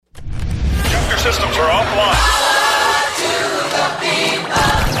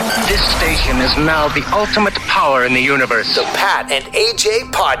Communication is now the ultimate power in the universe. The Pat and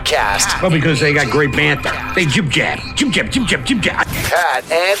AJ Podcast. Well, because they got great banter. They jib-jab, jib-jab, jib-jab, jib-jab.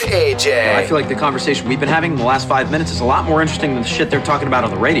 Pat and AJ. I feel like the conversation we've been having in the last 5 minutes is a lot more interesting than the shit they're talking about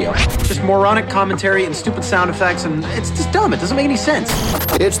on the radio. Just moronic commentary and stupid sound effects, and it's just dumb. It doesn't make any sense.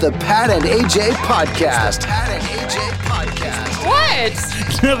 It's the Pat and AJ Podcast. Pat and AJ Podcast.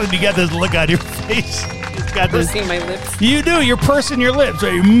 What? You got this look on your face. It's got this. Pursing my lips. You do. You're pursing your lips.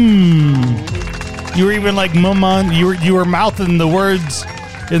 Right? You were even like mum. You were mouthing the words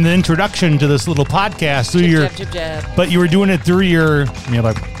in the introduction to this little podcast through your. Jib, jab. But you were doing it through your. You're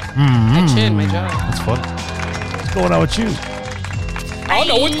like. My chin, my jaw. That's funny. What's going on with you? I don't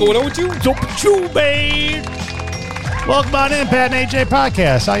know what's going on with you. What's up with you, babe? Welcome on in, Pat and AJ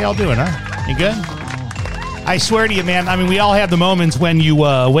Podcast. How y'all doing, huh? You good? I swear to you, man. I mean, we all have the moments when you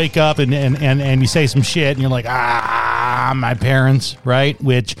wake up and you say some shit and you're like, my parents, right?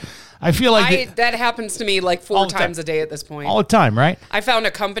 Which I feel like that happens to me like 4 times a day at this point. All the time, right? I found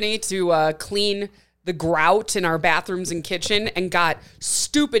a company to clean the grout in our bathrooms and kitchen and got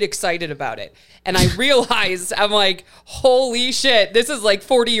stupid excited about it. And I realized, I'm like, holy shit, this is like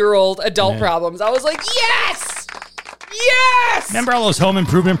 40-year-old adult problems. I was like, yes! Yes! Remember all those home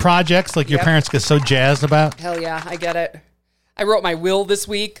improvement projects like your parents get so jazzed about? Hell yeah, I get it. I wrote my will this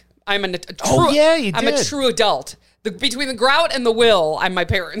week. I'm a true, you did. I'm a true adult. Between the grout and the will, I'm my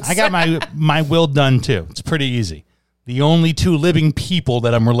parents. I got my will done too. It's pretty easy. The only 2 living people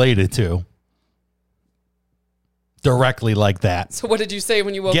that I'm related to directly like that. So what did you say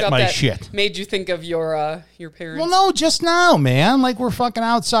when you woke up that made you think of your parents? Well, no, just now, man. Like we're fucking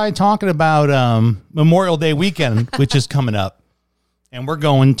outside talking about Memorial Day weekend, which is coming up. And we're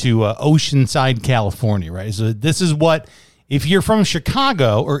going to Oceanside, California, right? So this is what, if you're from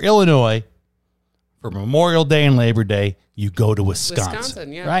Chicago or Illinois, for Memorial Day and Labor Day, you go to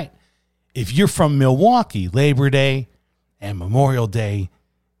Wisconsin, yeah. Right? If you're from Milwaukee, Labor Day and Memorial Day,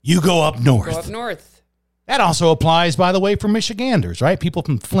 you go up north. Go up north. That also applies, by the way, for Michiganders, right? People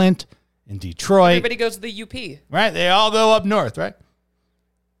from Flint and Detroit. Everybody goes to the UP. Right? They all go up north, right?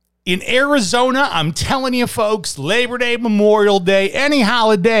 In Arizona, I'm telling you, folks, Labor Day, Memorial Day, any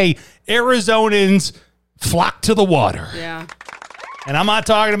holiday, Arizonans flock to the water. Yeah. And I'm not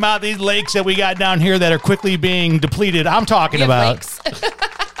talking about these lakes that we got down here that are quickly being depleted. I'm talking about lakes.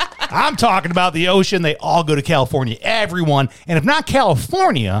 I'm talking about the ocean. They all go to California. Everyone. And if not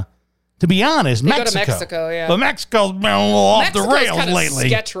California, to be honest, Mexico. Go to Mexico, yeah. But Mexico's been a little off the rails kind of lately.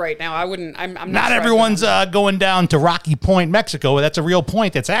 Sketch right now. I'm not sure everyone's going down to Rocky Point, Mexico. That's a real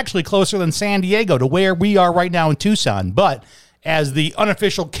point. That's actually closer than San Diego to where we are right now in Tucson. But as the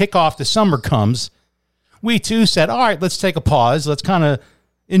unofficial kickoff to summer comes, we too said, all right, let's take a pause. Let's kind of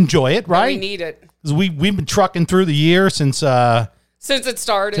enjoy it, right? We need it. We've been trucking through the year since it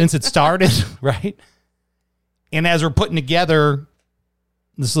started. Right? And as we're putting together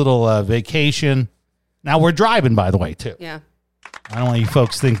this little vacation. Now we're driving, by the way, too. Yeah. I don't want you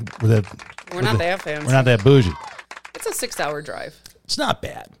folks think we're not that fancy. We're not that bougie. It's a 6-hour drive. It's not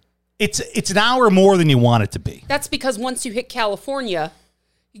bad. It's an hour more than you want it to be. That's because once you hit California,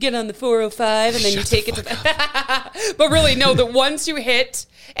 you get on the 405 and then you take it to But really, no, that once you hit,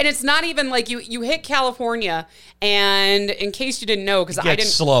 and it's not even like you hit California, and in case you didn't know, because I didn't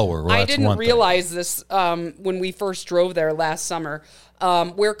slower. Well, I didn't realize this when we first drove there last summer.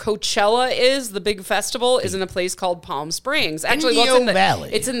 Where Coachella is, the big festival, is in a place called Palm Springs. Actually, Valley.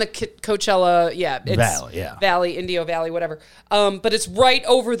 It's in the Coachella, Valley, Indio Valley, whatever. But it's right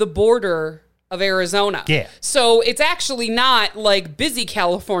over the border of Arizona. Yeah. So it's actually not like busy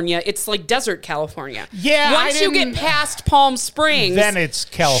California. It's like desert California. Yeah. Once you get past Palm Springs, then it's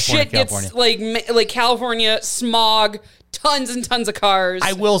California. Shit gets like California smog. Tons and tons of cars.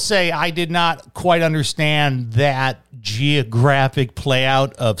 I will say I did not quite understand that geographic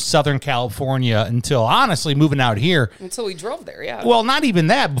playout of Southern California until, honestly, moving out here. Until we drove there, yeah. Well, not even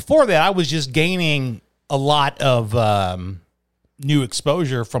that. Before that, I was just gaining a lot of new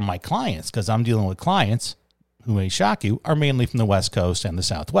exposure from my clients because I'm dealing with clients who, may shock you, are mainly from the West Coast and the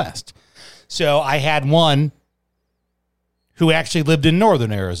Southwest. So I had one who actually lived in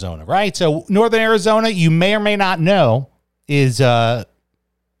northern Arizona, right? So northern Arizona, you may or may not know, is a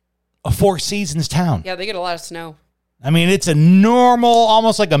Four Seasons town. Yeah, they get a lot of snow. I mean, it's a normal,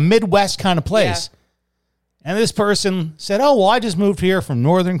 almost like a Midwest kind of place. Yeah. And this person said, oh, well, I just moved here from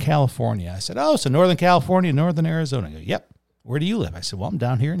Northern California. I said, oh, so Northern California, Northern Arizona. I go, yep. Where do you live? I said, well, I'm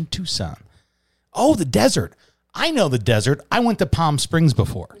down here in Tucson. Oh, the desert. I know the desert. I went to Palm Springs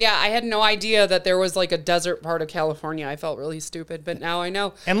before. Yeah, I had no idea that there was like a desert part of California. I felt really stupid, but now I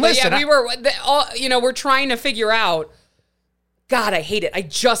know. And listen, we're trying to figure out, God, I hate it. I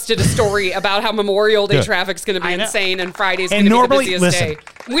just did a story about how Memorial Day traffic's going to be insane and Friday's going to be the busiest day.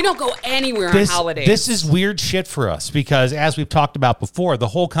 We don't go anywhere on holidays. This is weird shit for us because, as we've talked about before, the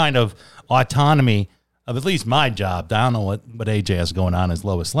whole kind of autonomy of at least my job, I don't know what AJ has going on as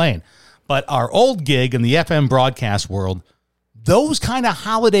Lois Lane, but our old gig in the FM broadcast world, those kind of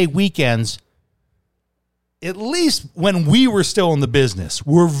holiday weekends, at least when we were still in the business,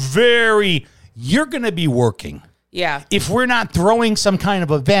 were you're going to be working. Yeah. If we're not throwing some kind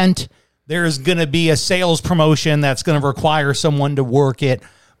of event, there's going to be a sales promotion that's going to require someone to work it.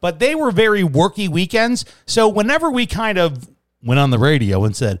 But they were very worky weekends. So whenever we kind of went on the radio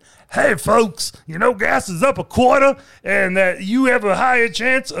and said, hey, folks, gas is up $0.25 and that you have a higher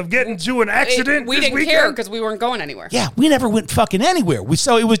chance of getting into an accident we didn't care because we weren't going anywhere. Yeah, we never went fucking anywhere.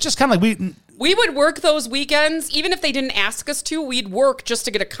 So it was just kind of like we would work those weekends. Even if they didn't ask us to, we'd work just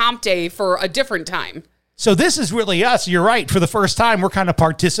to get a comp day for a different time. So this is really us. You're right. For the first time, we're kind of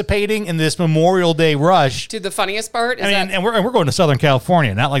participating in this Memorial Day rush. Dude, the funniest part is and we're going to Southern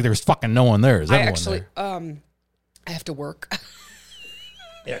California. Not like there's fucking no one there. There's everyone there. I have to work.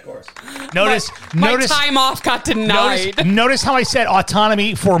 Yeah, of course. My time off got denied. Notice how I said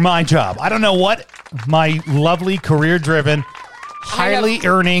autonomy for my job. I don't know what my lovely career-driven, highly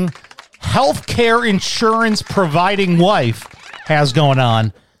earning, healthcare insurance providing wife has going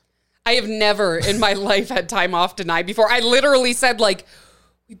on. I have never in my life had time off denied before. I literally said, like,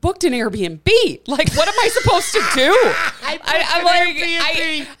 we booked an Airbnb. Like, what am I supposed to do?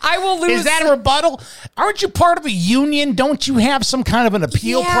 I will lose. Is that a rebuttal? Aren't you part of a union? Don't you have some kind of an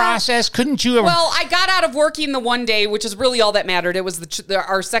appeal process? Couldn't you ever? Well, I got out of working the one day, which is really all that mattered. It was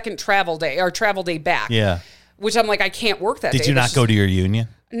our second travel day, our travel day back. Yeah. Which I'm like, I can't work that day. Did you not go to your union?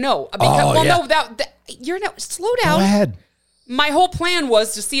 No. Because, you're not, slow down. Go ahead. My whole plan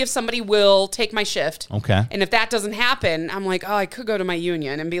was to see if somebody will take my shift. Okay. And if that doesn't happen, I'm like, I could go to my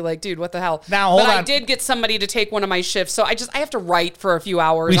union and be like, dude, what the hell? Now, hold on. I did get somebody to take one of my shifts, so I have to write for a few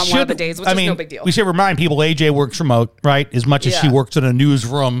hours on one of the days, which is no big deal. We should remind people AJ works remote, right? As much as she works in a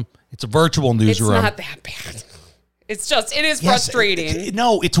newsroom, it's a virtual newsroom. It's not that bad. It is frustrating.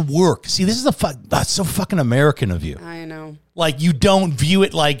 No, it's work. See, this is that's so fucking American of you. I know. Like, you don't view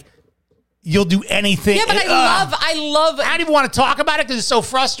it like you'll do anything. Yeah, but I love. I don't even want to talk about it because it's so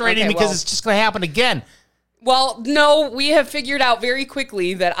frustrating because it's just going to happen again. Well, no, we have figured out very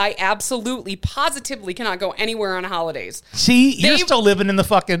quickly that I absolutely, positively cannot go anywhere on holidays. See, you're still living in the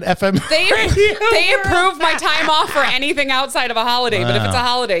fucking FM. They approve my time off for anything outside of a holiday, but if it's a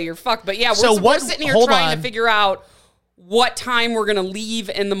holiday, you're fucked. But yeah, we're sitting here trying to figure out what time we're going to leave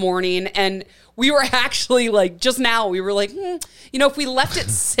in the morning, and we were actually like, just now, we were like, if we left at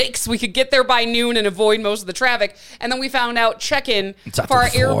 6, we could get there by noon and avoid most of the traffic. And then we found out check-in for our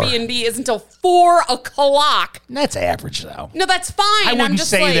Airbnb is until 4 o'clock. That's average, though. No, that's fine. I wouldn't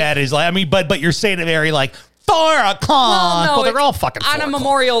say that is like, but you're saying it very like 4 o'clock. Well, they're all fucking 4 on a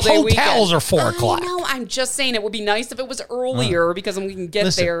Memorial Day weekend. Hotels are 4 o'clock. No, I'm just saying it would be nice if it was earlier because then we can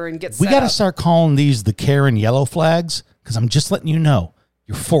get there and get set up. We got to up. start calling these the Karen yellow flags because I'm just letting you know.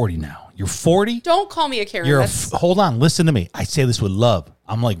 You're 40 now. You're 40. Don't call me a Karen. Hold on. Listen to me. I say this with love.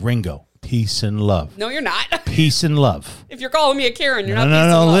 I'm like Ringo. Peace and love. No, you're not. Peace and love. If you're calling me a Karen, you're not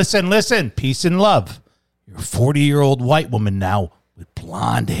peace and love. Listen. Peace and love. You're a 40-year-old white woman now with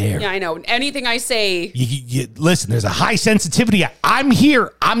blonde hair. Yeah, I know. Anything I say. You listen, there's a high sensitivity. I'm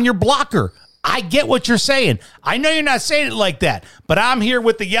here. I'm your blocker. I get what you're saying. I know you're not saying it like that, but I'm here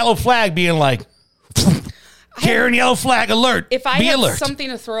with the yellow flag being like, Karen, yellow flag alert. If I had something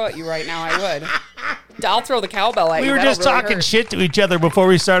to throw at you right now, I would. I'll throw the cowbell at you. We were just talking shit to each other before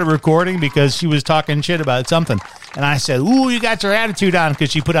we started recording because she was talking shit about something. And I said, ooh, you got your attitude on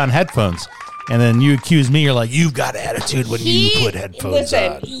because she put on headphones. And then you accuse me. You're like, you've got attitude when you put headphones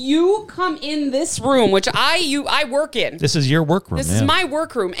on. Listen, you come in this room, which I work in. This is your workroom. This is my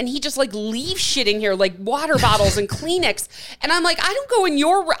workroom. And he just like leaves shit in here, like water bottles and Kleenex. And I'm like, I don't go in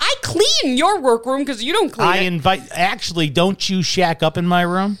I clean your workroom because you don't clean it. Actually, don't you shack up in my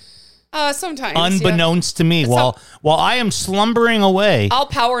room? Sometimes. Unbeknownst to me, while I am slumbering away. I'll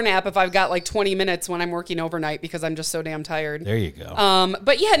power nap if I've got like 20 minutes when I'm working overnight because I'm just so damn tired. There you go.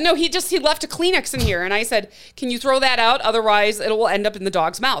 But yeah, no, he left a Kleenex in here, and I said, "Can you throw that out? Otherwise, it will end up in the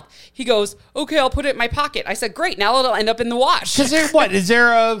dog's mouth." He goes, "Okay, I'll put it in my pocket." I said, "Great, now it'll end up in the wash." Because is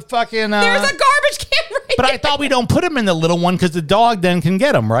there a fucking? There's a garbage can right But I thought we don't put him in the little one because the dog then can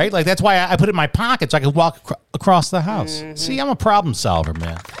get him, right? Like that's why I put it in my pocket so I could walk across the house. Mm-hmm. See, I'm a problem solver,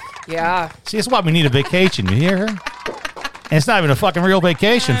 man. Yeah. See, that's why we need a vacation. You hear her? And it's not even a fucking real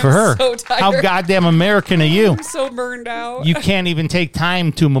vacation for her. So tired. How goddamn American are you? I'm so burned out. You can't even take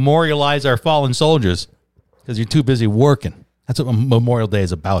time to memorialize our fallen soldiers because you're too busy working. That's what Memorial Day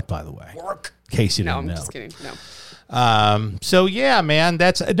is about, by the way. Work. In case you No, didn't I'm know. just kidding. No. So yeah, man,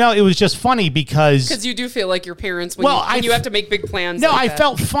 it was just funny because You do feel like your parents when you have to make big plans. No, like I that.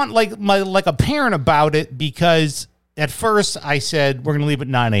 felt like a parent about it because at first I said we're going to leave at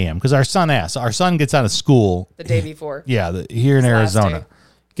 9 a.m. because our son asked. Our son gets out of school the day before. Yeah, here in His last Arizona, day.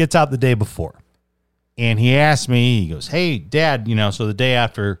 gets out the day before, and he asked me. He goes, "Hey, Dad, so the day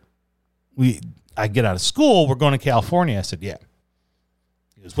after I get out of school, we're going to California." I said, "Yeah."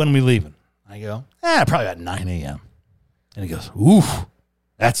 He goes, "When are we leaving?" I go, "Probably about 9 a.m." And he goes, "Oof,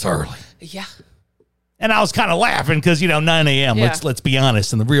 that's early." Yeah. And I was kind of laughing because, 9 a.m., Yeah. let's be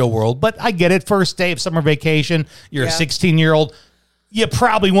honest, in the real world. But I get it. First day of summer vacation, you're a 16-year-old. You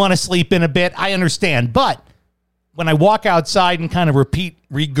probably want to sleep in a bit. I understand. But when I walk outside and kind of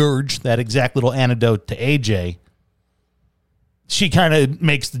regurge that exact little anecdote to AJ, she kind of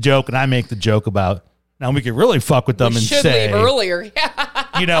makes the joke and I make the joke about, now we could really fuck with them We and should say, leave earlier.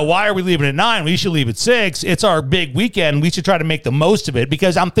 Yeah. why are we leaving at 9? We should leave at 6. It's our big weekend. We should try to make the most of it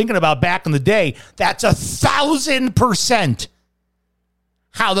because I'm thinking about back in the day. That's 1,000%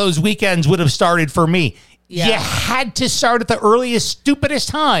 how those weekends would have started for me. Yeah. You had to start at the earliest, stupidest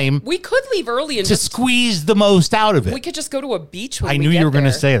time We could leave early and to just squeeze the most out of it. we could just go to a beach when I we knew get you were going to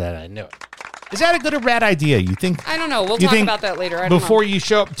there. say that. I knew it. Is that a good or bad idea? You think? I don't know. We'll you talk think about that later. I don't before know. you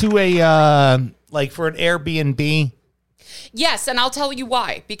show up to a for an Airbnb. Yes, and I'll tell you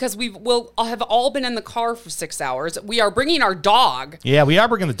why. Because we'll have all been in the car for 6 hours. We are bringing our dog. Yeah, we are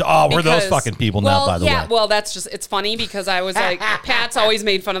bringing the dog. We're those because- fucking people now, by the way. Well, that's just, it's funny because I was like, Pat's always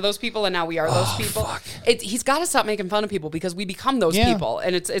made fun of those people, and now we are those people. He's got to stop making fun of people because we become those people,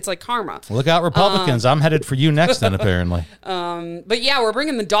 and it's like karma. Look out, Republicans. I'm headed for you next then, apparently. But yeah, we're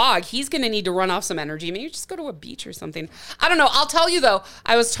bringing the dog. He's going to need to run off some energy. Maybe just go to a beach or something. I don't know. I'll tell you, though,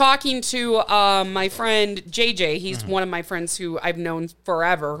 I was talking to my friend JJ. He's one of my friends who I've known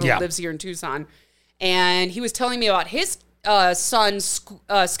forever, who lives here in Tucson. And he was telling me about his son's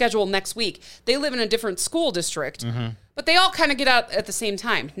schedule next week. They live in a different school district, but they all kind of get out at the same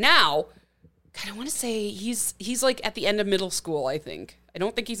time. Now, God, I want to say he's like at the end of middle school, I think. I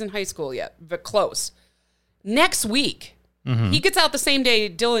don't think he's in high school yet, but close. Next week, he gets out the same day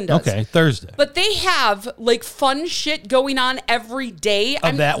Dylan does. Okay, Thursday. But they have like fun shit going on every day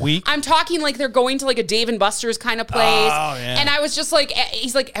Of that week? I'm talking like they're going to like a Dave and Buster's kind of place. Oh, yeah. And I was just like,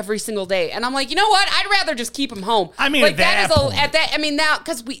 he's like every single day. And I'm like, you know what? I'd rather just keep him home. I mean, like at that point. now,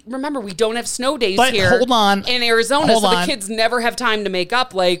 because we don't have snow days But here hold on. in Arizona. Hold so on. the kids never have time to make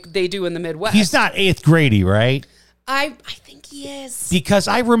up like they do in the Midwest. He's not 8th grade, right? I think he is. Because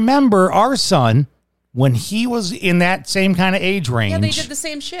I remember our son, when he was in that same kind of age range. Yeah, they did the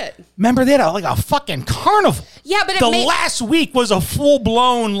same shit. Remember, they had like a fucking carnival. Yeah, but the last week was a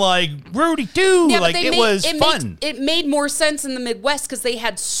full-blown, like, Rudy Doo. Yeah, like, but it was fun. It made more sense in the Midwest because they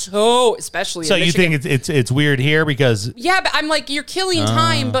had especially So in you Michigan. think it's weird here because... Yeah, but I'm like, you're killing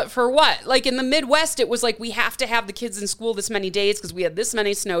time, but for what? Like in the Midwest, it was like, we have to have the kids in school this many days because we had this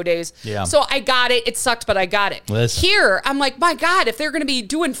many snow days. Yeah. So I got it. It sucked, but I got it. Listen. Here, I'm like, my God, if they're going to be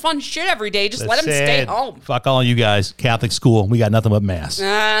doing fun shit every day, just let them stay home. Fuck all you guys. Catholic school. We got nothing but mass.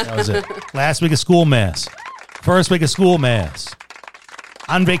 That was it. Last week of school mass. First week of school mass.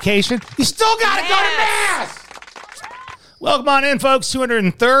 On vacation, you still got to go to mass. Welcome on in, folks.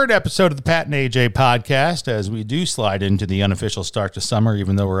 203rd episode of the Pat and AJ podcast as we do slide into the unofficial start to summer,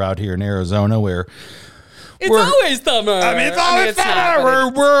 even though we're out here in Arizona where It's always summer. I mean, it's always summer.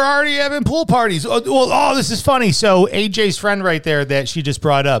 We're already having pool parties. This is funny. So AJ's friend right there that she just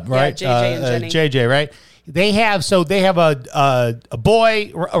brought up, right? JJ and Jenny. JJ, right? They have a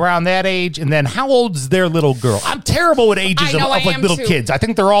boy around that age, and then how old's their little girl? I'm terrible with ages of like little kids. I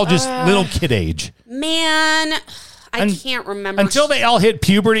think they're all just little kid age. Man, I can't remember. Until they all hit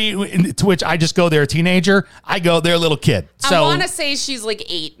puberty, to which I just go, they're a teenager. I go, they're a little kid. So I want to say she's like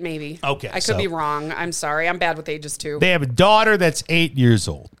 8, maybe. Okay, I could be wrong. I'm sorry. I'm bad with ages too. They have a daughter that's 8 years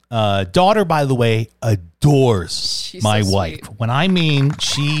old. Daughter, by the way, adores She's my so wife. sweet. When I mean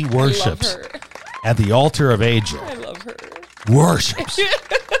she worships I love her. at the altar of AJ. I love her. Worships.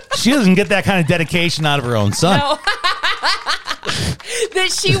 She doesn't get that kind of dedication out of her own son. No.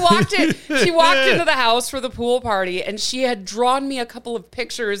 That she walked into the house for the pool party and she had drawn me a couple of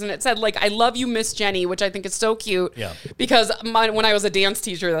pictures and it said like, I love you, Miss Jenny, which I think is so cute. Yeah. Because when I was a dance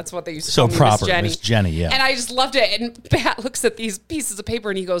teacher, that's what they used to So call me, proper, Miss Jenny. Miss Jenny, yeah. And I just loved it. And Pat looks at these pieces of paper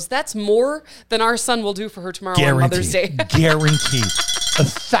and he goes, that's more than our son will do for her tomorrow on Mother's Day. Guaranteed.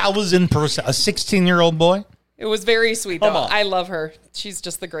 1,000%. A 16-year-old boy. It was very sweet, though. Come on. I love her. She's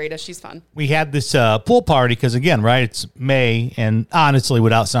just the greatest. She's fun. We had this pool party because, again, right, it's May, and honestly,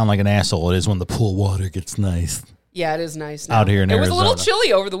 without sounding like an asshole, it is when the pool water gets nice. Yeah, it is nice now. Out here in Arizona. It was a little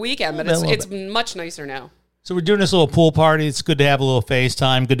chilly over the weekend, but it's much nicer now. So we're doing this little pool party. It's good to have a little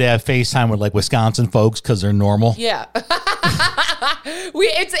FaceTime. Good to have FaceTime with like Wisconsin folks because they're normal. Yeah.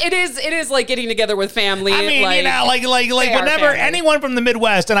 It is like getting together with family. I mean, like whenever anyone from the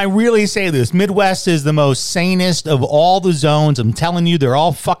Midwest, and I really say this, Midwest is the most sanest of all the zones. I'm telling you, they're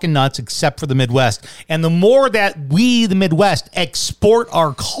all fucking nuts except for the Midwest. And the more that we, the Midwest, export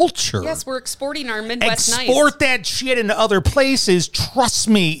our culture. Yes, we're exporting our Midwest Export that shit into other places. Trust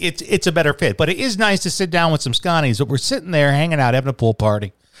me, it's a better fit. But it is nice to sit down with some Scotties. But we're sitting there hanging out, having a pool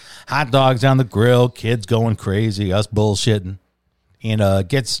party. Hot dogs on the grill, kids going crazy, us bullshitting. And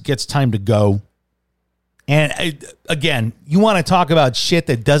gets time to go. And again, you want to talk about shit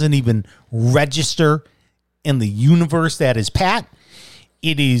that doesn't even register in the universe that is Pat.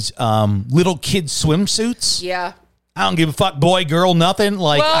 It is little kid swimsuits. Yeah. I don't give a fuck, boy, girl, nothing.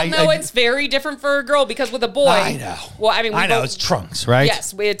 It's very different for a girl because with a boy, I know. Well, I mean, I know it's trunks, right?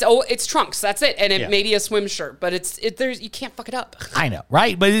 Yes, it's trunks. That's it, and it may be a swim shirt, but you can't fuck it up. I know,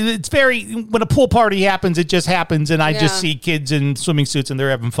 right? But it's very when a pool party happens, it just happens, and I just see kids in swimming suits and they're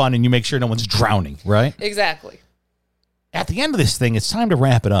having fun, and you make sure no one's drowning, right? Exactly. At the end of this thing, it's time to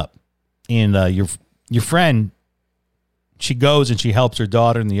wrap it up, and your friend, she goes and she helps her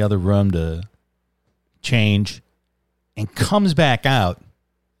daughter in the other room to change. And comes back out,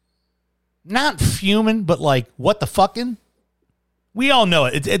 not fuming, but like, what the fucking? We all know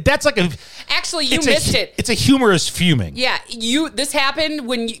it. That's like a... Actually, you missed it. It's a humorous fuming. Yeah, this happened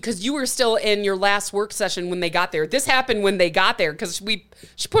because you were still in your last work session when they got there. This happened when they got there because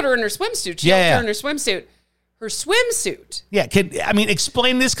she put her in her swimsuit. She helped her in her swimsuit. Her swimsuit. Yeah,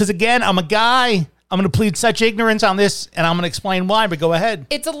 explain this because, again, I'm a guy... I'm going to plead such ignorance on this, and I'm going to explain why, but go ahead.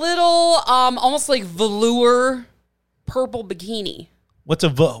 It's a little almost like velour purple bikini. What the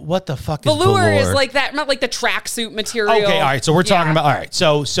fuck is velour? Is like that, not like the tracksuit material. Okay, all right. So we're talking about, all right.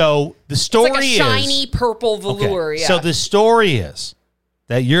 So the story it's like a shiny purple velour. Okay. Yeah. So the story is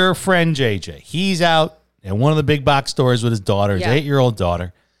that your friend JJ, he's out at one of the big box stores with his daughter, his 8-year-old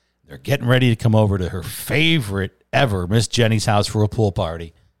daughter. They're getting ready to come over to her favorite ever, Miss Jenny's house for a pool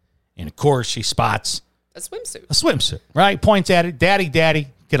party. And of course, she spots a swimsuit. A swimsuit, right? Points at it. Daddy,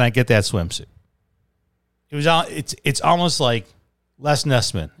 can I get that swimsuit? It's almost like Les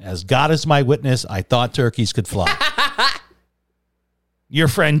Nessman. As God is my witness, I thought turkeys could fly. Your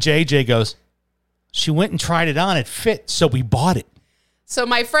friend JJ goes, she went and tried it on. It fit, so we bought it. So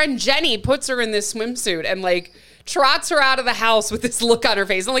my friend Jenny puts her in this swimsuit and like trots her out of the house with this look on her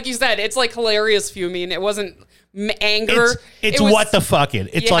face. And like you said, it's like hilarious fuming. It wasn't anger. It's what the fuck it.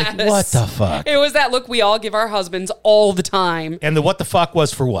 It's like, what the fuck? It was that look we all give our husbands all the time. And the what the fuck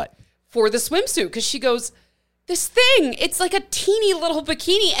was for what? For the swimsuit. Because she goes, this thing, it's like a teeny little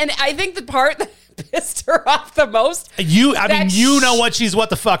bikini. And I think the part that pissed her off the most. You know what she's what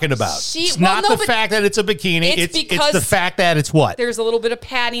the fucking about. It's not the fact that it's a bikini. It's the fact that it's what? There's a little bit of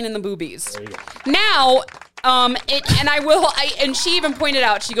padding in the boobies. Now, and she even pointed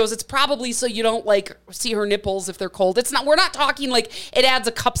out, she goes, it's probably so you don't like see her nipples if they're cold. It's not, we're not talking like it adds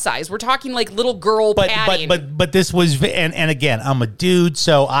a cup size. We're talking like little girl padding. But this was, and again, I'm a dude,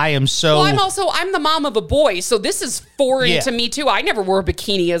 so I am so. Well, I'm the mom of a boy, so this is foreign to me too. I never wore a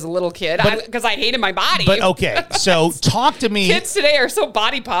bikini as a little kid because I hated my body. But okay, so talk to me. Kids today are so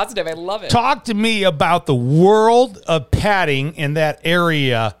body positive. I love it. Talk to me about the world of padding in that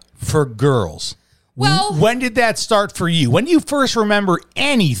area for girls. Well, when did that start for you? When do you first remember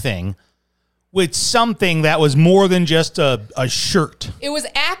anything with something that was more than just a shirt? It was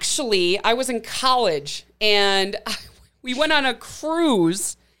actually, I was in college and we went on a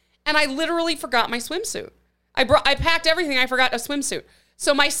cruise and I literally forgot my swimsuit. I packed everything. I forgot a swimsuit.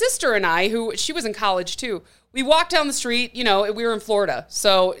 So my sister and I, she was in college too, we walked down the street, we were in Florida.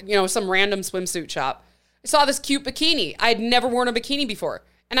 So, some random swimsuit shop. I saw this cute bikini. I had never worn a bikini before.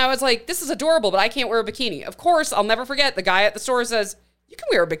 And I was like, this is adorable, but I can't wear a bikini. Of course, I'll never forget. The guy at the store says, you can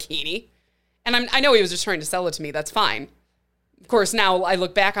wear a bikini. And I know he was just trying to sell it to me. That's fine. Of course, now I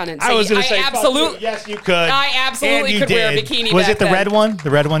look back on it and say, absolutely, yes, you could. I absolutely could wear a bikini. Was it the red one?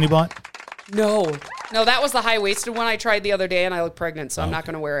 The red one you bought? No, that was the high-waisted one I tried the other day, and I look pregnant, so I'm not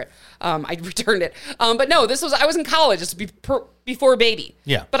going to wear it. I returned it. But no, I was in college. This was before baby.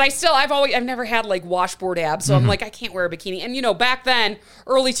 Yeah. But I've never had like washboard abs, so I'm like, I can't wear a bikini. And back then,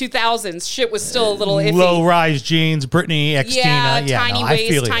 early 2000s, shit was still a little iffy. Low-rise jeans, Britney, Xtina. Yeah, tiny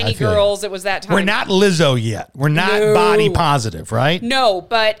waist, tiny girls. It was that time. We're not Lizzo yet. We're not body positive, right? No,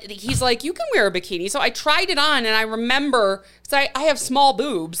 but he's like, you can wear a bikini. So I tried it on, and I remember, because I have small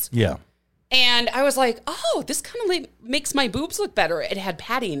boobs. Yeah. And I was like, oh, this kind of like makes my boobs look better. It had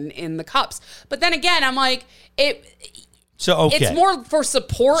padding in the cups. But then again, I'm like, it's more for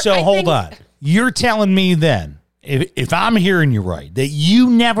support. So hold on. You're telling me then, if I'm hearing you right, that you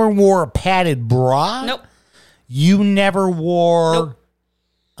never wore a padded bra? Nope. You never wore...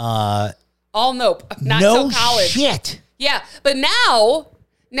 Nope. Nope. Not no till college. Shit. Yeah. But now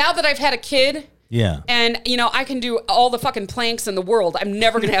that I've had a kid... Yeah. And, I can do all the fucking planks in the world. I'm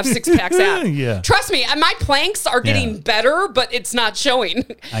never going to have six-packs abs. Yeah. Trust me, my planks are getting better, but it's not showing.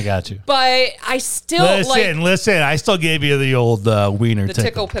 I got you. But I still Listen, I still gave you the old wiener the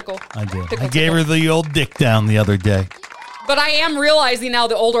tickle pickle. I did. Tickle, I gave her the old dick down the other day. But I am realizing now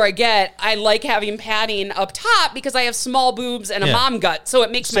the older I get, I like having padding up top because I have small boobs and a mom gut, so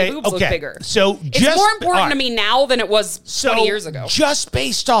it makes my boobs look bigger. So it's more important to me now than it was 20 years ago. Just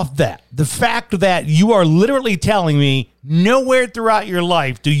based off that, the fact that you are literally telling me nowhere throughout your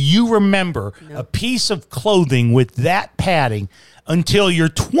life do you remember a piece of clothing with that padding until you're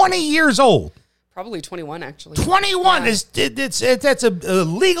 20 years old. Probably 21, actually. 21 that's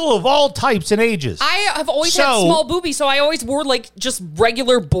illegal of all types and ages. I have always had small boobies, so I always wore like just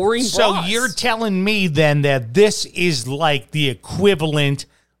regular boring bras. So you're telling me then that this is like the equivalent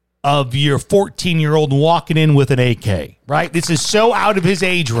of your 14-year-old walking in with an AK, right? This is so out of his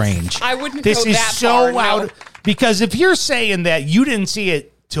age range. I wouldn't This go is that so far, out no. because if you're saying that you didn't see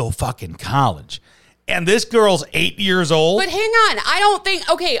it till fucking college, and this girl's 8 years old. But hang on, I don't think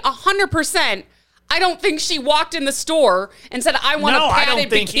 100%. I don't think she walked in the store and said, I want a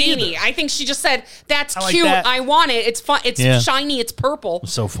padded bikini. I think she just said, that's cute. That. I want it. It's fun. It's shiny. It's purple.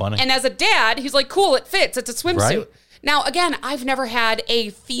 So funny. And as a dad, he's like, cool, it fits. It's a swimsuit. Right. Now, again, I've never had a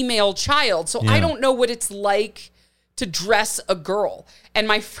female child, so I don't know what it's like to dress a girl. And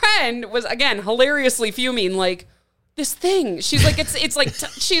my friend was, again, hilariously fuming, like, this thing. She's like, it's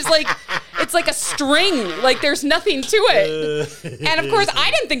like a string. Like there's nothing to it. And of course,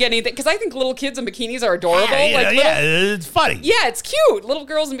 I didn't think anything because I think little kids in bikinis are adorable. It's funny. Yeah, it's cute. Little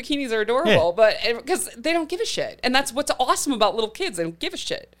girls in bikinis are adorable, but because they don't give a shit, and that's what's awesome about little kids. They don't give a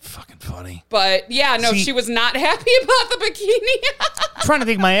shit. Fucking funny. But yeah, no, she was not happy about the bikini. I'm trying to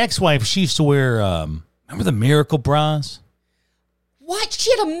think. My ex-wife, she used to wear. Remember the Miracle bras? What?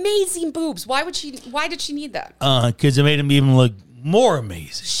 She had amazing boobs. Why did she need that? Because it made them even look more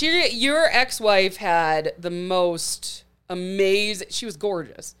amazing. Your ex-wife had the most amazing. She was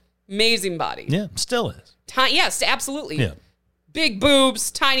gorgeous, amazing body. Yeah, still is. Yes, absolutely. Yeah. Big boobs,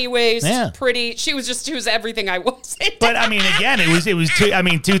 tiny waist, pretty. She was everything I wasn't. But I mean, again, it was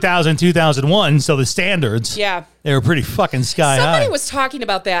 2000, 2001. So the standards, they were pretty fucking sky high. Somebody was talking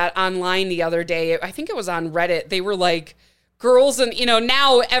about that online the other day. I think it was on Reddit. They were like, girls and,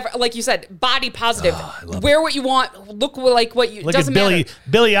 now, like you said, body positive. Wear what you want. Look like what you... Look doesn't at matter.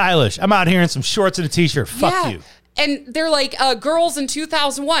 Billie Eilish. I'm out here in some shorts and a t-shirt. Fuck you. And they're like, girls in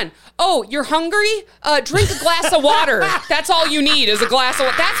 2001. Oh, you're hungry? Drink a glass of water. That's all you need is a glass of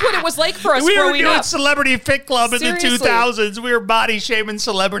water. That's what it was like for us growing up. We were doing Celebrity Fit Club in the 2000s. We were body shaming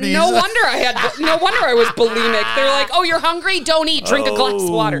celebrities. No wonder I was bulimic. They're like, oh, you're hungry? Don't eat. Drink a glass of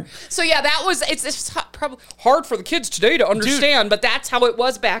water. So yeah, it's probably hard for the kids today to understand, but that's how it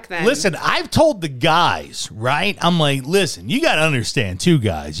was back then. Listen, I've told the guys, right? I'm like, listen, you got to understand too,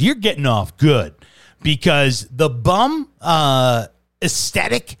 guys. You're getting off good. Because the bum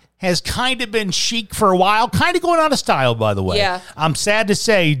aesthetic has kind of been chic for a while, kind of going out of style, by the way. Yeah. I'm sad to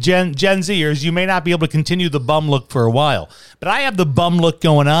say, Gen Zers, you may not be able to continue the bum look for a while. But I have the bum look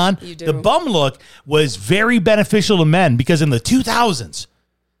going on. You do. The bum look was very beneficial to men because in the 2000s,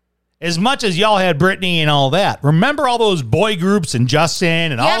 as much as y'all had Britney and all that, remember all those boy groups and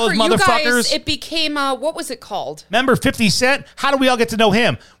Justin and all those motherfuckers? You guys, it became, what was it called? Remember 50 Cent? How do we all get to know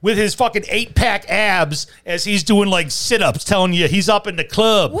him? With his fucking 8-pack abs as he's doing like sit-ups telling you he's up in the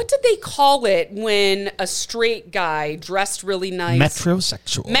club. What did they call it when a straight guy dressed really nice?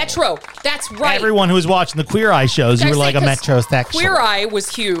 Metrosexual. Metro. That's right. Everyone who was watching the Queer Eye shows, you were like a metrosexual. Queer Eye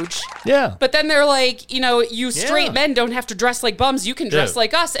was huge. Yeah. But then they're like, you straight men don't have to dress like bums. You can dress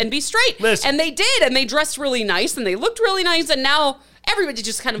like us and be straight. Listen. And they did, and they dressed really nice, and they looked really nice, and now everybody's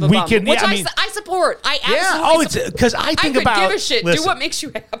just kind of a bum, which I support. I absolutely it's because I think about... I could give a shit. Listen, do what makes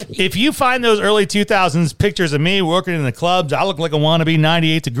you happy. If you find those early 2000s pictures of me working in the clubs, I look like a wannabe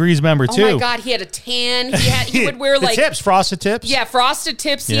 98 Degrees member, too. Oh, my God. He had a tan. He would wear, like... tips, frosted tips. Yeah, frosted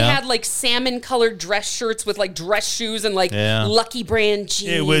tips. He had, like, salmon-colored dress shirts with, like, dress shoes and, like, Lucky Brand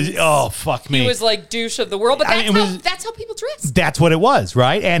jeans. It was... fuck me. He was, like, douche of the world. But that's how people dress. That's what it was,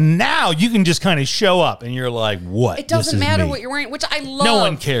 right? And now you can just kind of show up, and you're like, what? It doesn't matter what you're wearing, which I love. No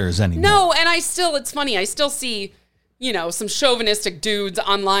one cares anymore. No, and it's funny. I still see some chauvinistic dudes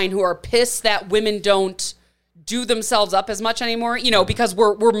online who are pissed that women don't do themselves up as much anymore, because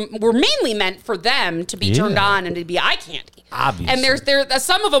we're mainly meant for them to be turned on and to be eye candy. Obviously. And there's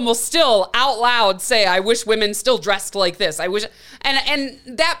some of them will still out loud say, I wish women still dressed like this. I wish, and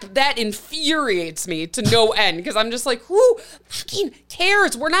that infuriates me to no end, because I'm just like, who fucking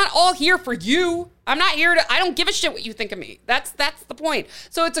cares? We're not all here for you. I'm not here I don't give a shit what you think of me. That's the point.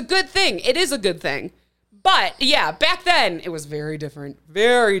 So it's a good thing. It is a good thing. But yeah, back then it was very different.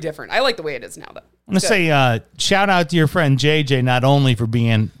 Very different. I like the way it is now, though. I'm going to say shout out to your friend JJ, not only for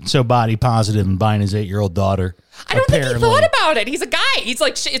being so body positive and buying his 8-year-old daughter. I don't think he thought about it. He's a guy. He's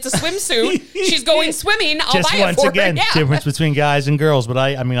like, it's a swimsuit. She's going swimming. I'll just buy it for once again, her. Yeah. difference between guys and girls. But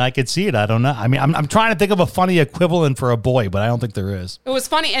I could see it. I don't know. I mean, I'm trying to think of a funny equivalent for a boy, but I don't think there is. It was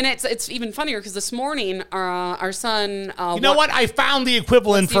funny, and it's even funnier because this morning our son. You know what? I found the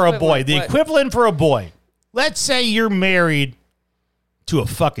equivalent for a boy. The equivalent for a boy. Let's say you're married to a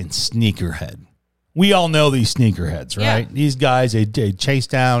fucking sneakerhead. We all know these sneakerheads, right? Yeah. These guys, they chase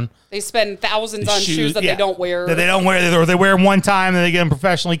down. They spend thousands on shoes that they don't wear. That they don't wear, or they wear them one time and they get them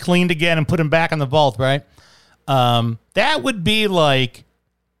professionally cleaned again and put them back in the vault, right? That would be like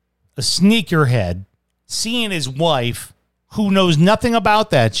a sneakerhead seeing his wife, who knows nothing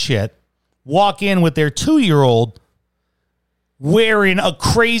about that shit, walk in with their 2-year-old wearing a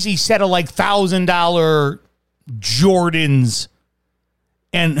crazy set of like $1,000 Jordans,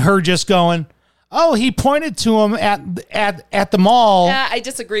 and her just going, oh, he pointed to him at the mall. I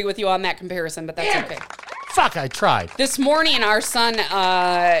disagree with you on that comparison, but that's okay. Fuck, I tried. This morning, our son,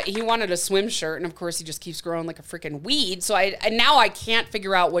 he wanted a swim shirt, and of course, he just keeps growing like a freaking weed. So now I can't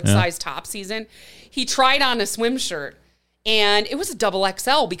figure out what size tops he's in. He tried on a swim shirt, and it was a double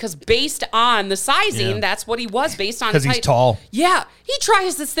XL, because based on the sizing, that's what he was based on. Because he's tall. Yeah. He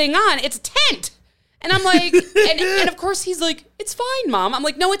tries this thing on. It's a tent. And I'm like, and of course he's like, it's fine, Mom. I'm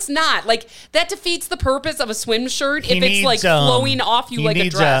like, no, it's not. Like, that defeats the purpose of a swim shirt if it's like flowing off you like a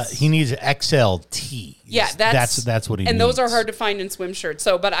dress. He needs XLT. Yeah, that's what he needs. And those are hard to find in swim shirts.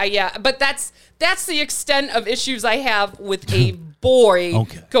 So, but that's the extent of issues I have with a boy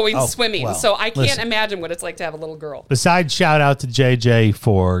going swimming. Well, so I can't imagine what it's like to have a little girl. Besides, shout out to JJ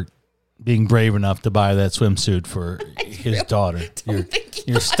for being brave enough to buy that swimsuit for his daughter.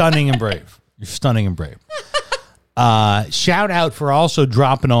 You're stunning and brave. You're stunning and brave. Shout out for also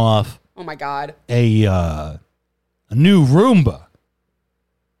dropping off. Oh my God. A new Roomba,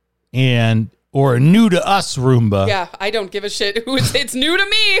 or a new to us Roomba. Yeah, I don't give a shit. It's new to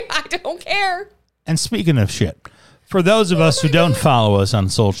me. I don't care. And speaking of shit, for those of us who don't follow us on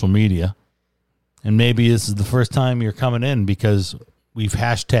social media, and maybe this is the first time you're coming in because we've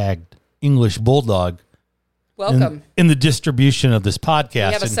hashtagged English Bulldog. Welcome. In the distribution of this podcast.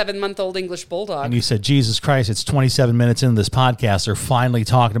 We have a 7-month-old English Bulldog. And you said, Jesus Christ, it's 27 minutes into this podcast. They're finally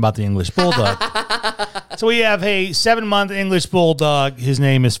talking about the English Bulldog. So we have a 7-month English Bulldog. His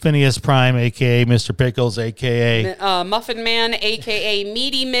name is Phineas Prime, a.k.a. Mr. Pickles, a.k.a. Muffin Man, a.k.a.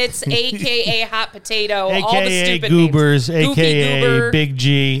 Meaty Mitts, a.k.a. Hot Potato. A.k.a. all the stupid Goobers, names. a.k.a. Big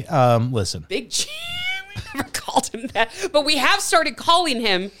G. Listen. Big G. We never called him that. But we have started calling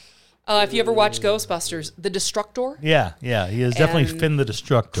him... if you ever watch Ghostbusters, the Destructor. Yeah, he is definitely Finn the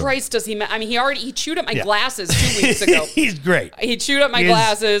Destructor. Christ, does he? I mean, he chewed up my glasses 2 weeks ago. He's great. He chewed up my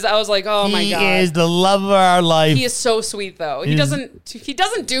glasses. I was like, oh my God. He is the love of our life. He is so sweet, though. He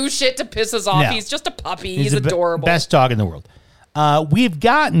doesn't do shit to piss us off. No. He's just a puppy. He's adorable. Best dog in the world. We've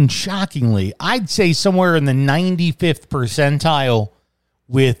gotten, shockingly, I'd say somewhere in the 95th percentile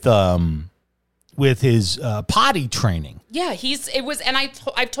with his potty training. Yeah, and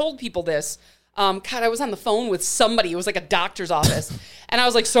I've told people this. God, I was on the phone with somebody. It was like a doctor's office. And I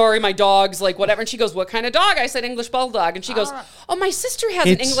was like, sorry, my dog's like whatever. And she goes, what kind of dog? I said, English Bulldog. And she goes, oh, my sister has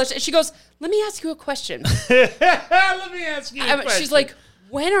an English. And she goes, let me ask you a question. She's like,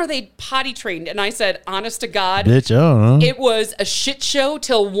 when are they potty trained? And I said, honest to God, bitch, I don't know. It was a shit show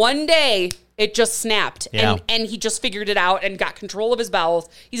till one day it just snapped. Yeah. And he just figured it out and got control of his bowels.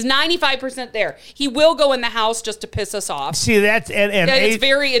 He's 95% there. He will go in the house just to piss us off. See, that's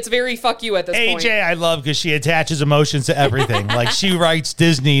it's very fuck you at this point. AJ, I love because she attaches emotions to everything. Like she writes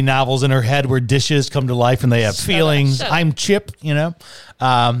Disney novels in her head where dishes come to life and they have feelings. I'm Chip,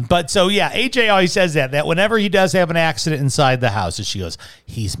 But so yeah, AJ always says that whenever he does have an accident inside the house, and she goes,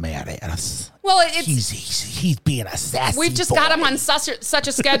 he's mad at us. Well, he's being a sassy We've just boy. got him on such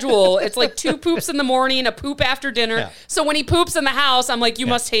a schedule. It's like 2 poops in the morning, a poop after dinner. Yeah. So when he poops in the house, I'm like, you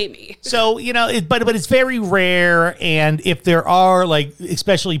must hate me. So, but it's very rare. And if there are, like,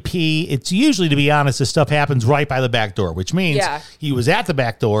 especially pee, it's usually, to be honest, this stuff happens right by the back door, which means he was at the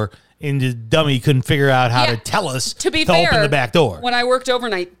back door And the dummy couldn't figure out how to tell us to open the back door. When I worked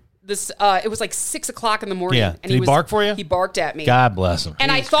overnight, it was like 6 o'clock in the morning. Yeah. And Did he bark for you? He barked at me. God bless him.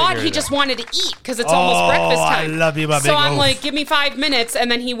 And I thought he just wanted to eat because it's almost breakfast time. I love you, my big So I'm oaf. like, give me 5 minutes. And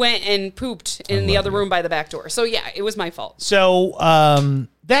then he went and pooped in the other room by the back door. So yeah, it was my fault. So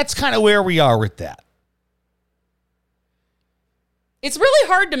that's kind of where we are with that. It's really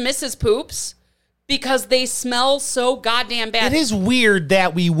hard to miss his poops because they smell so goddamn bad. It is weird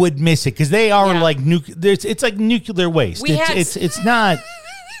that we would miss it because they are like it's like nuclear waste. It's not.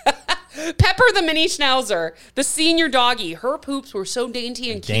 Pepper the mini schnauzer, the senior doggy, her poops were so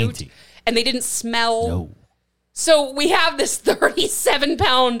dainty and cute, and they didn't smell. No. So we have this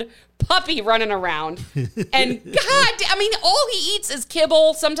 37-pound puppy running around, and all he eats is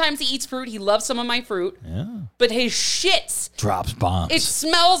kibble. Sometimes he eats fruit. He loves some of my fruit. Yeah. But his shits Drops bombs. It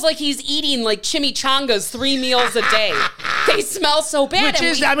smells like he's eating like chimichangas 3 meals a day. They smell so bad.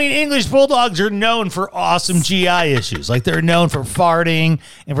 English Bulldogs are known for awesome GI issues. Like they're known for farting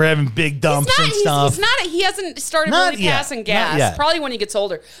and for having big dumps and stuff. He hasn't started Not really yet. passing Not gas. yet. Probably when he gets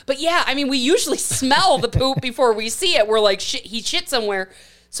older. But yeah, we usually smell the poop before we see it. We're like, shit, he shit somewhere.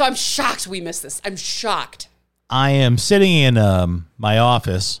 So I'm shocked we missed this. I'm shocked. I am sitting in my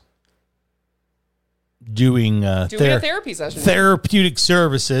office doing a therapy session. Therapeutic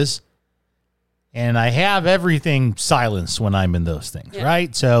services, and I have everything silenced when I'm in those things,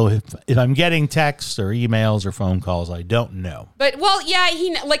 right? So if I'm getting texts or emails or phone calls, I don't know. But,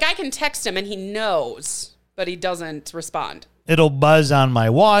 I can text him and he knows, but he doesn't respond. It'll buzz on my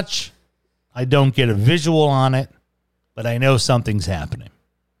watch. I don't get a visual on it, but I know something's happening.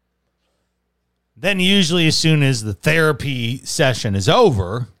 Then usually as soon as the therapy session is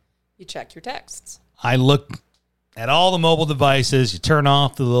over, you check your texts. I look at all the mobile devices, you turn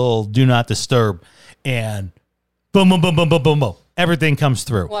off the little do not disturb, and boom, boom, boom, boom, boom, boom, boom. Everything comes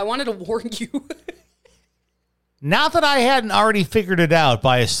through. Well, I wanted to warn you. Not that I hadn't already figured it out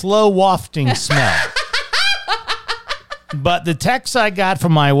by a slow wafting smell. But the text I got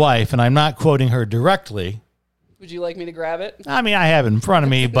from my wife, and I'm not quoting her directly. Would you like me to grab it? I have it in front of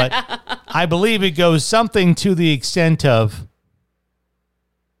me, but I believe it goes something to the extent of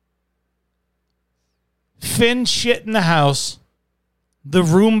Finn shit in the house. The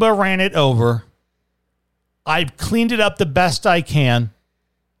Roomba ran it over. I've cleaned it up the best I can.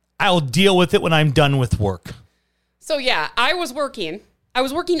 I'll deal with it when I'm done with work. So yeah, I was working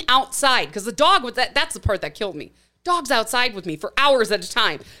outside because the dog was that's the part that killed me. Dog's outside with me for hours at a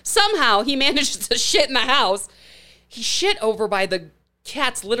time. Somehow he manages to shit in the house. He shit over by the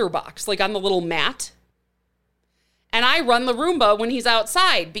cat's litter box, like on the little mat. And I run the Roomba when he's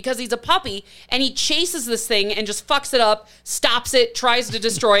outside because he's a puppy and he chases this thing and just fucks it up, stops it, tries to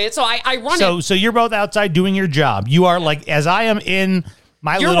destroy it. So I run it. So you're both outside doing your job. You are like, as I am in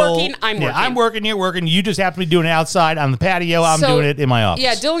my You're little... working, I'm working. I'm working, you're working. You just happen to be doing it outside on the patio. I'm doing it in my office.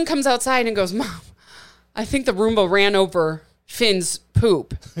 Yeah, Dylan comes outside and goes, Mom, I think the Roomba ran over Finn's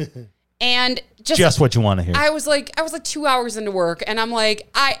poop. And just what you want to hear. I was like 2 hours into work and I'm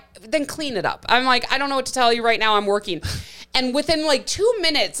like, then clean it up. I'm like, I don't know what to tell you right now. I'm working. And within like 2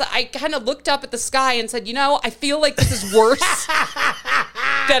 minutes, I kind of looked up at the sky and said, I feel like this is worse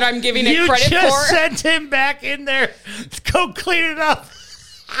than I'm giving it credit for. You just sent him back in there. Go clean it up.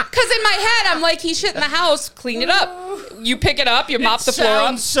 Because in my head, I'm like, he shit in the house, clean it up. You pick it up, you mop the floor up. It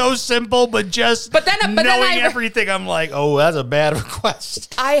sounds so simple, but knowing everything, I'm like, oh, that's a bad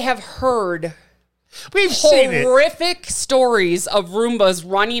request. I have heard We've seen it. Horrific stories of Roombas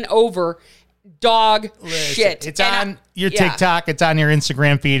running over dog shit. It's on your TikTok. It's on your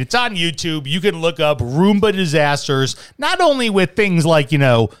Instagram feed. It's on YouTube. You can look up Roomba disasters, not only with things like,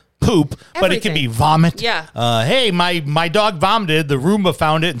 poop, but it could be vomit. Yeah. Hey, my dog vomited. The Roomba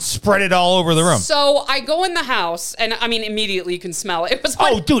found it and spread it all over the room. So I go in the house, and immediately you can smell it. It was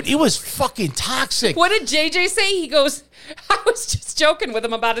dude, it was fucking toxic. What did JJ say? He goes, I was just joking with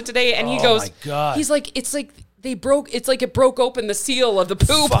him about it today, and he goes, my God. He's like, it's like it broke open the seal of the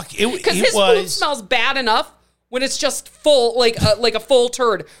poop. Because his poop smells bad enough when it's just full, like a full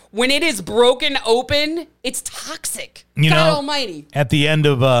turd. When it is broken open, it's toxic. God almighty. At the end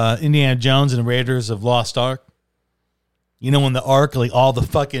of Indiana Jones and the Raiders of Lost Ark, when the Ark, like all the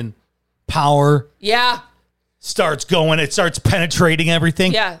fucking power starts going, it starts penetrating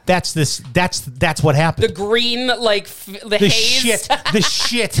everything. Yeah. That's what happened. The green, the haze. The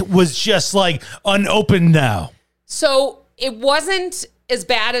shit was just like unopened now. So it wasn't as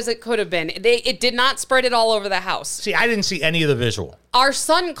bad as it could have been. It did not spread it all over the house. See, I didn't see any of the visual. Our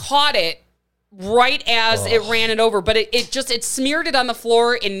son caught it right as it ran it over, but it smeared it on the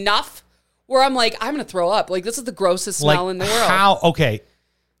floor enough where I'm like, I'm going to throw up. Like, this is the grossest smell in the world. Okay.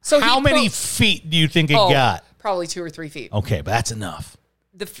 So how many feet do you think it got? Probably 2 or 3 feet. Okay, but that's enough.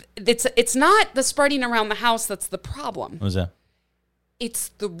 It's not the spreading around the house that's the problem. What was that? It's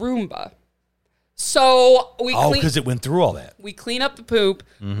the Roomba. So we because it went through all that. We clean up the poop.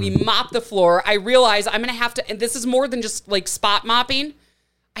 Mm-hmm. We mop the floor. I realize I'm going to have to, and this is more than just like spot mopping.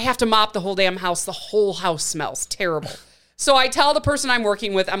 I have to mop the whole damn house. The whole house smells terrible. So I tell the person I'm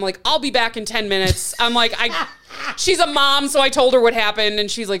working with, I'm like, I'll be back in 10 minutes. I'm like, she's a mom, so I told her what happened,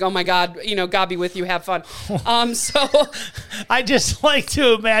 and she's like, oh my God, God be with you, have fun. So I just like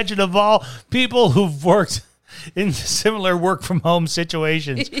to imagine of all people who've worked in similar work from home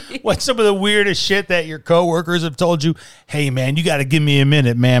situations, what's some of the weirdest shit that your coworkers have told you? Hey man, you got to give me a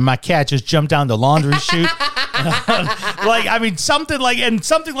minute, man. My cat just jumped down the laundry chute. Something like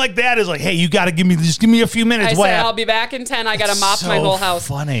that is like, hey, you got to give me a few minutes. I say I'll be back in 10. I got to mop my whole house.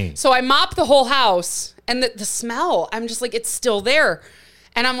 Funny. So I mop the whole house, and the smell, I'm just like, it's still there.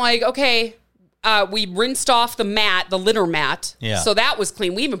 And I'm like, okay, we rinsed off the litter mat. Yeah. So that was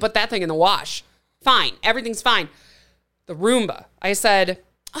clean. We even put that thing in the wash. Fine. Everything's fine. The Roomba. I said,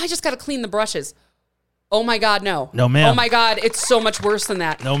 I just got to clean the brushes. Oh my God, no. No, ma'am. Oh my God, it's so much worse than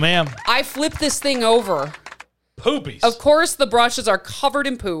that. No, ma'am. I flip this thing over. Poopies. Of course, the brushes are covered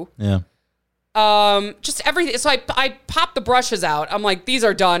in poo. Yeah. Just everything. So I popped the brushes out. I'm like, these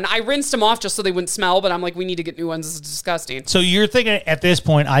are done. I rinsed them off just so they wouldn't smell, but I'm like, we need to get new ones. This is disgusting. So you're thinking at this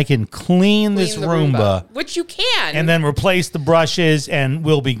point, I can clean this Roomba. Which you can. And then replace the brushes and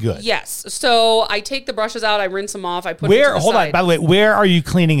we'll be good. Yes. So I take the brushes out. I rinse them off. I put them to the Hold side. on. By the way, where are you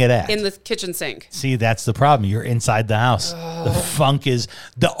cleaning it at? In the kitchen sink. See, that's the problem. You're inside the house.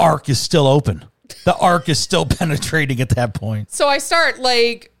 The arc is still open. The arc is still penetrating at that point. So I start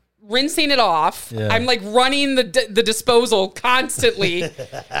rinsing it off. Yeah. I'm running the disposal constantly.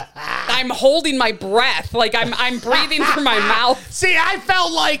 I'm holding my breath. I'm breathing through my mouth. See, I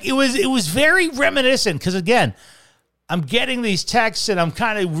felt like it was very reminiscent because again, I'm getting these texts and I'm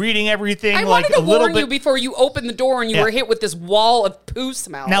kind of reading everything. I wanted to warn you before you opened the door and you were hit with this wall of poo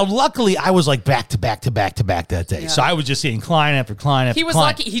smell. Now, luckily, I was back to back that day. Yeah. So I was just seeing client after client after client. He was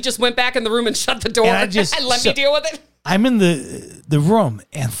lucky. He just went back in the room and shut the door and let me deal with it. I'm in the room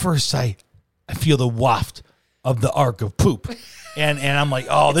and first I feel the waft of the arc of poop. And I'm like,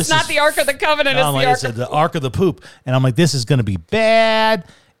 oh, this is not the Ark of the Covenant. It's the Ark of the Poop. And I'm like, this is going to be bad.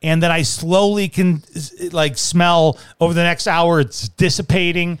 And then I slowly can smell over the next hour it's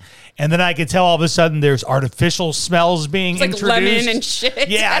dissipating. And then I could tell all of a sudden there's artificial smells being introduced. Lemon and shit.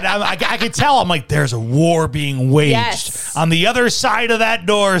 Yeah, and I could tell. I'm like, there's a war being waged. Yes. On the other side of that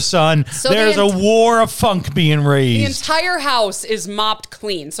door, son, so there's a war of funk being raised. The entire house is mopped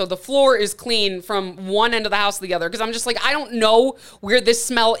clean. So the floor is clean from one end of the house to the other. Because I'm just I don't know where this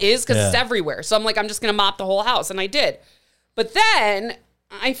smell is because it's everywhere. So I'm I'm just going to mop the whole house. And I did. But then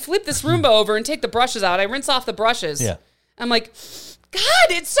I flip this Roomba over and take the brushes out. I rinse off the brushes. Yeah. I'm like, God,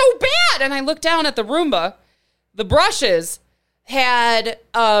 it's so bad. And I look down at the Roomba. The brushes had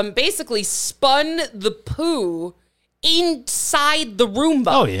basically spun the poo inside the Roomba.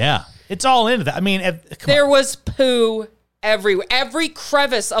 Oh, yeah. It's all into that. I mean, there was poo everywhere. Every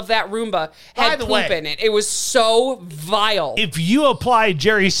crevice of that Roomba had poop in it. It was so vile. If you apply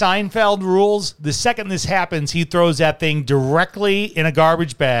Jerry Seinfeld rules, the second this happens, he throws that thing directly in a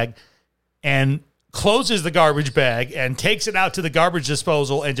garbage bag and closes the garbage bag and takes it out to the garbage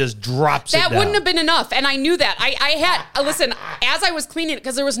disposal and just drops it down. That wouldn't have been enough. And I knew that. I had, listen, as I was cleaning it,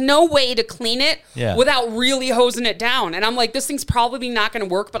 because there was no way to clean it without really hosing it down. And I'm like, this thing's probably not going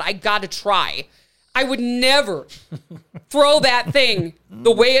to work, but I got to try. I would never throw that thing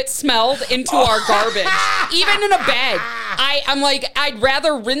the way it smelled into our garbage, even in a bag. I'm like, I'd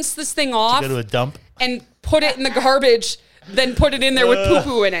rather rinse this thing off go to a dump and put it in the garbage than put it in there with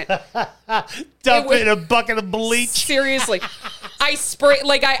poo-poo in it. Dump it in a bucket of bleach. Seriously. I spray,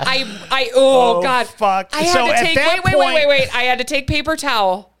 oh God. Fuck. I had to take, wait. I had to take paper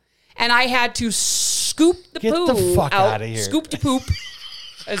towel and I had to scoop the poo out. Get the fuck out of here. Scoop the poop,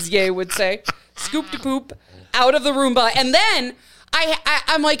 as Ye would say. Scoop the poop out of the Roomba. And then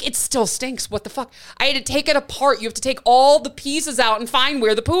I'm like, it still stinks. What the fuck? I had to take it apart. You have to take all the pieces out and find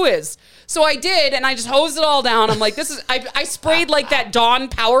where the poo is. So I did, and I just hosed it all down. I'm like, I sprayed that Dawn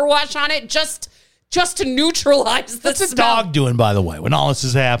power wash on it just to neutralize the smell. What's the dog doing, by the way, when all this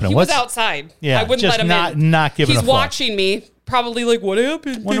is happening? He was outside. Yeah, I wouldn't let him in. Not giving a fuck. He's watching me, probably what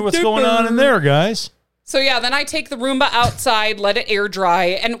happened? Wonder what's going on in there, guys. So yeah, then I take the Roomba outside, let it air dry,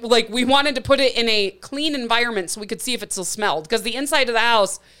 and we wanted to put it in a clean environment so we could see if it still smelled. Because the inside of the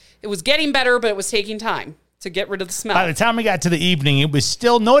house, it was getting better, but it was taking time to get rid of the smell. By the time we got to the evening, it was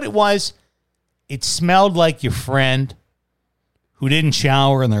still, know what it was? It smelled like your friend who didn't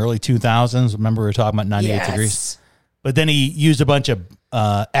shower in the early 2000s. Remember we were talking about 98 degrees? But then he used a bunch of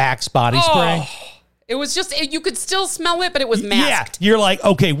Axe body spray. It was just, you could still smell it, but it was masked. Yeah, you're like,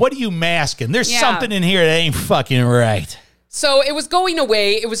 okay, what are you masking? There's something in here that ain't fucking right. So it was going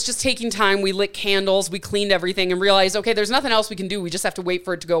away. It was just taking time. We lit candles. We cleaned everything and realized, okay, there's nothing else we can do. We just have to wait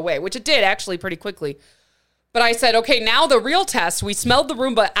for it to go away, which it did actually pretty quickly. But I said, okay, now the real test. We smelled the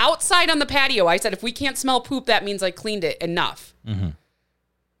Roomba outside on the patio. I said, if we can't smell poop, that means I cleaned it enough. Mm-hmm.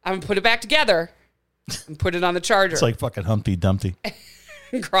 I'm going to put it back together and put it on the charger. It's like fucking Humpty Dumpty.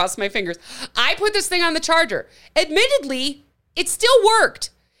 Cross my fingers. I put this thing on the charger. Admittedly, it still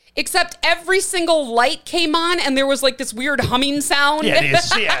worked. Except every single light came on and there was like this weird humming sound. Yeah, it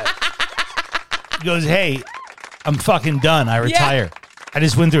is. Yeah. He goes, hey, I'm fucking done. I retire. Yeah. I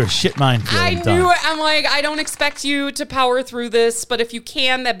just went through a shit minefield. I knew it. I'm like, I don't expect you to power through this, but if you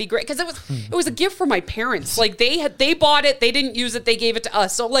can, that'd be great. Because it was a gift from my parents. Like they bought it, they didn't use it, they gave it to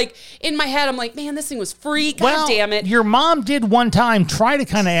us. So like in my head, I'm like, man, this thing was free. God damn it. Your mom did one time try to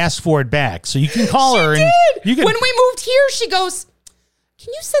kind of ask for it back, so you can call her. She and did. You can. When we moved here, she goes,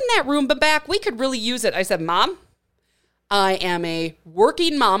 can you send that Roomba back? We could really use it. I said, Mom, I am a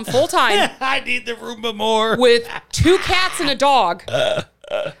working mom full time. I need the Roomba more. With 2 cats and a dog.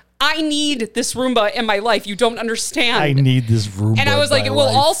 I need this Roomba in my life. You don't understand. I need this Roomba. And I was like,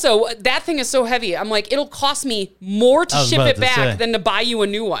 well, also, that thing is so heavy. I'm like, it'll cost me more to ship it back than to buy you a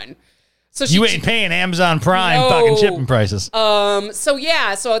new one. So you ain't paying Amazon Prime fucking shipping prices. So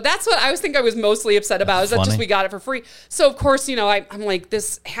that's what I was mostly upset about. Is that just we got it for free. So of course, I'm like,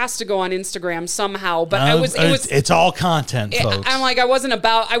 this has to go on Instagram somehow. But it's all content, folks. I'm like,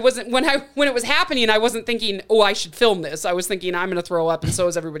 when it was happening, I wasn't thinking, oh, I should film this. I was thinking I'm gonna throw up, and so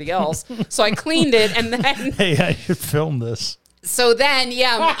is everybody else. So I cleaned it, and then hey, I should film this. So then,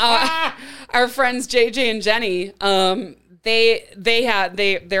 our friends JJ and Jenny,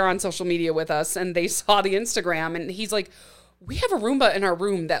 they're on social media with us, and they saw the Instagram, and he's like, we have a Roomba in our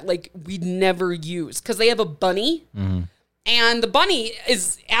room that like we'd never use because they have a bunny, and the bunny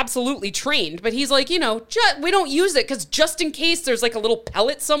is absolutely trained, but he's like, we don't use it because just in case there's like a little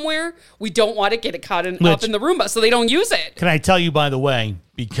pellet somewhere, we don't want to get it caught up in the Roomba, so they don't use it. Can I tell you, by the way,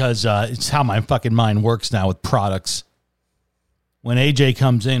 because it's how my fucking mind works now with products. When AJ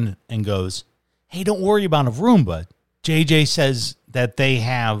comes in and goes, hey, don't worry about a Roomba, JJ says that they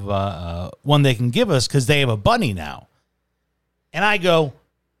have one they can give us because they have a bunny now. And I go,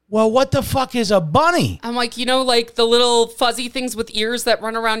 well, what the fuck is a bunny? I'm like, like the little fuzzy things with ears that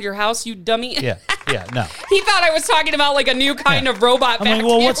run around your house, you dummy. Yeah, no. He thought I was talking about like a new kind of robot vacuum. I'm like,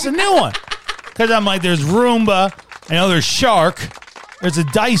 well, what's the new one? Because I'm like, there's Roomba. I know there's Shark. There's a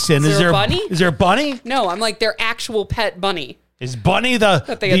Dyson. Is there a bunny? Is there a bunny? No, I'm like their actual pet bunny. Is Bunny the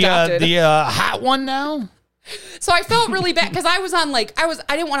hot one now? So I felt really bad because I was on I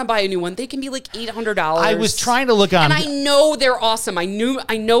didn't want to buy a new one. They can be like $800. I was trying to look on, and I know they're awesome. I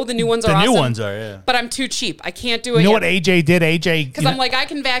know the new ones are awesome. The new ones are, yeah. But I'm too cheap. I can't do it. You know what AJ did? Because I'm like, I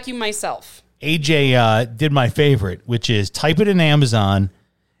can vacuum myself. AJ did my favorite, which is type it in Amazon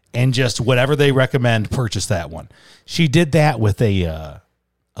and just whatever they recommend, purchase that one. She did that with a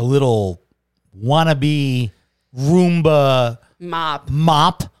little wannabe Roomba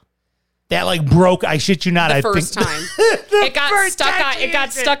mop that like broke. I shit you not. The first time it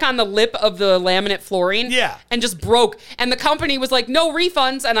got stuck on the lip of the laminate flooring. Yeah, and just broke. And the company was like, no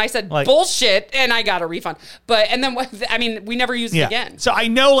refunds. And I said, bullshit. And I got a refund. And then we never used it again. So I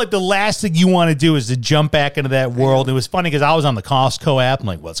know the last thing you want to do is to jump back into that world. It was funny because I was on the Costco app. I'm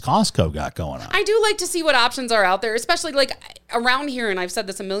like, what's Costco got going on? I do like to see what options are out there, especially around here. And I've said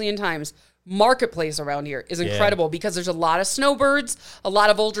this a million times. Marketplace around here is incredible because there's a lot of snowbirds, a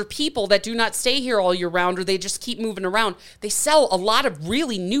lot of older people that do not stay here all year round, or they just keep moving around. They sell a lot of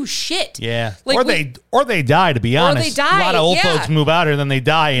really new shit. Yeah. Or they die, to be honest. Or they die. A lot of old folks move out here, then they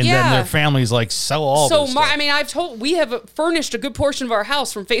die, and then their families sell all this stuff. We have furnished a good portion of our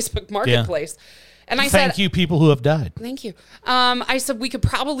house from Facebook Marketplace. Yeah. And I said, thank you, people who have died. Thank you. I said we could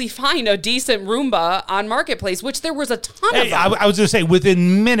probably find a decent Roomba on Marketplace, which there was a ton of them. I was going to say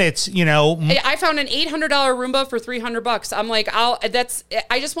within minutes, I found an $800 Roomba for $300. I'm like,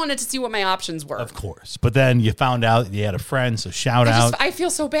 I just wanted to see what my options were. Of course, but then you found out you had a friend, so shout out. I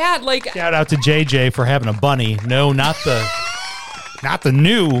feel so bad. Shout out to JJ for having a bunny. No, not the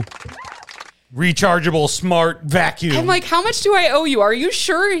new rechargeable smart vacuum. I'm like, how much do I owe you? Are you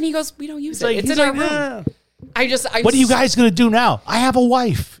sure? And he goes, we don't use it. It's in our room. Yeah. What are you guys going to do now? I have a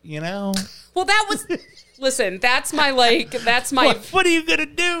wife, Well, that was, listen, that's my, what are you going to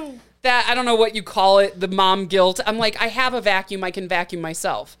do? That, I don't know what you call it, the mom guilt. I'm like, I have a vacuum. I can vacuum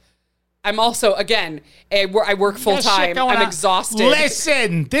myself. I'm also, again, I work full time. I'm exhausted.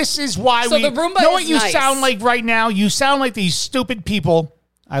 Listen, this is why so the Roomba know what is you nice. sound like right now? You sound like these stupid people.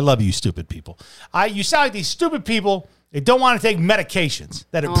 I love you, stupid people. You sound like these stupid people that don't want to take medications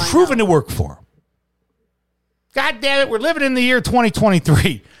that are proven to work for them. God damn it, we're living in the year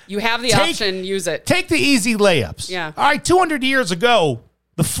 2023. You have the option, use it. Take the easy layups. Yeah. All right, 200 years ago,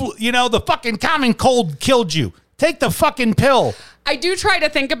 the fucking common cold killed you. Take the fucking pill. I do try to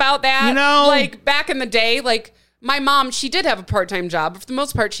think about that. You know? Like, back in the day, like, my mom, she did have a part-time job, but for the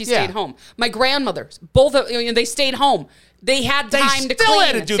most part, she stayed home. My grandmothers, both of they stayed home. They had time to clean.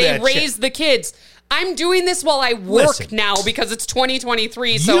 Had to do they that raised shit. the kids. I'm doing this while I work now because it's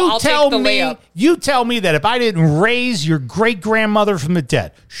 2023, so I'll take the layup. You tell me that if I didn't raise your great-grandmother from the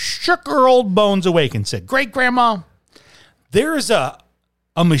dead, shook her old bones awake and said, Great-grandma, there's a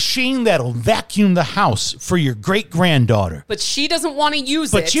machine that'll vacuum the house for your great-granddaughter. But she doesn't want to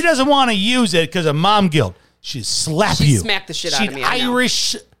use it. But she doesn't want to use it because of mom guilt. She'd slap you. She'd smack the shit out of me. She'd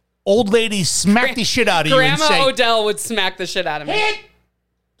Irish old lady smack the shit out of you and say, Grandma Odell would smack the shit out of me. Hit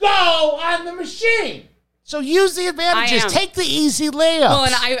go on the machine. So use the advantages. Take the easy layups. Well,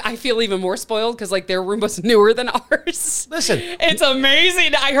 and I feel even more spoiled because like their Roomba's newer than ours. Listen, it's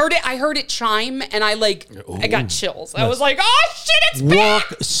amazing. I heard it chime, and I got chills. I was like, oh shit, it's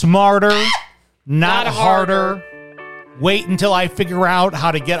back. Work smarter, not harder. Wait until I figure out how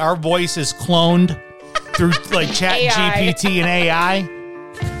to get our voices cloned through like Chat GPT and AI.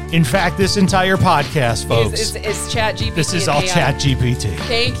 In fact, this entire podcast, folks, is Chat GPT. This is all Chat GPT.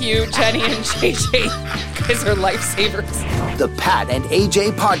 Thank you, Jenny and JJ. You guys are lifesavers. The Pat and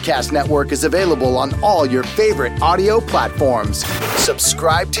AJ Podcast Network is available on all your favorite audio platforms.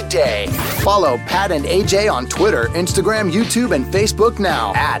 Subscribe today. Follow Pat and AJ on Twitter, Instagram, YouTube, and Facebook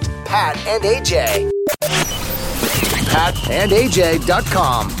now at Pat and AJ.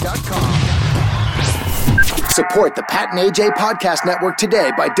 PatandAJ.com. Support the Pat and AJ Podcast Network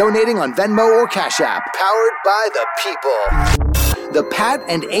today by donating on Venmo or Cash App. Powered by the people. The Pat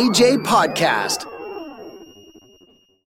and AJ Podcast.